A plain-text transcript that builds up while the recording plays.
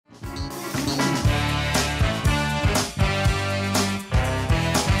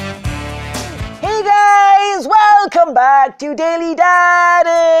back to Daily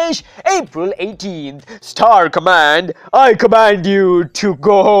Dadish! April 18th, Star Command, I command you to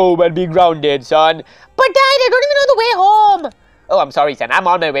go home and be grounded, son. But Dad, I don't even know the way home. Oh, I'm sorry, son. I'm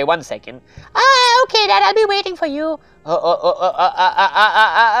on my way. 1 second. Okay, Dad. I'll be waiting for you. Okay,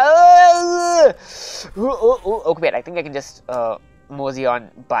 wait. I think I can just mosey on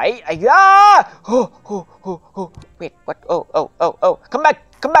by. Wait, what? Oh. Come back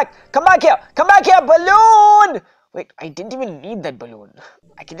here. Come back here, balloon. Wait, I didn't even need that balloon.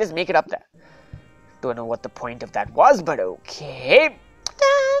 I can just make it up there. Don't know what the point of that was, but okay.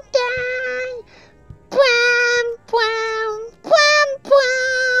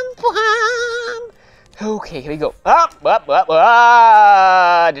 Okay, here we go. Up.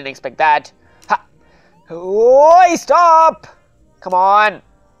 Didn't expect that. Ha. Oi, stop. Come on.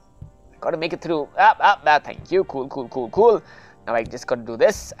 Gotta make it through. Up. Thank you. Cool. Now I just gotta do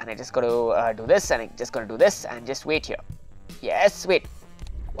this, and I just gotta do this, and I just gotta do this, and just wait here. Yes, wait.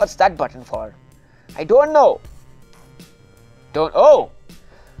 What's that button for? I don't know. Oh.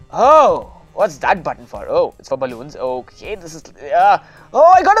 What's that button for? Oh, it's for balloons. Okay, this is...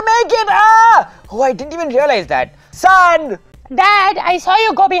 oh, I gotta make it! Oh, I didn't even realize that. Son! Dad, I saw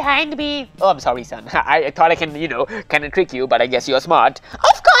you go behind me. Oh, I'm sorry, son. I thought I can, kind of trick you, but I guess you're smart.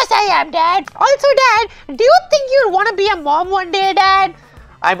 Of course I am, Dad. Also, Dad, do you think you'd want to be a mom one day, Dad?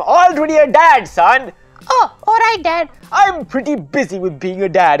 I'm already a dad, son. Oh, alright, Dad. I'm pretty busy with being a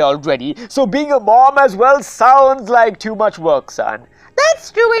dad already, so being a mom as well sounds like too much work, son.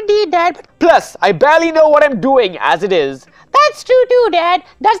 That's true indeed, Dad. Plus, I barely know what I'm doing as it is. That's true too, Dad.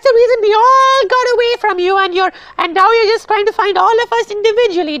 That's the reason we all got away from you and now you're just trying to find all of us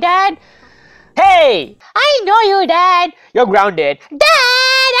individually, Dad. Hey! I know you, Dad. You're grounded.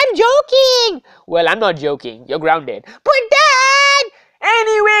 Dad, I'm joking. Well, I'm not joking. You're grounded. But Dad!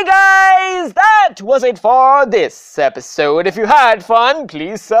 Anyway, guys, that was it for this episode. If you had fun,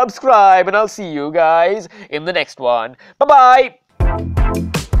 please subscribe and I'll see you guys in the next one. Bye-bye.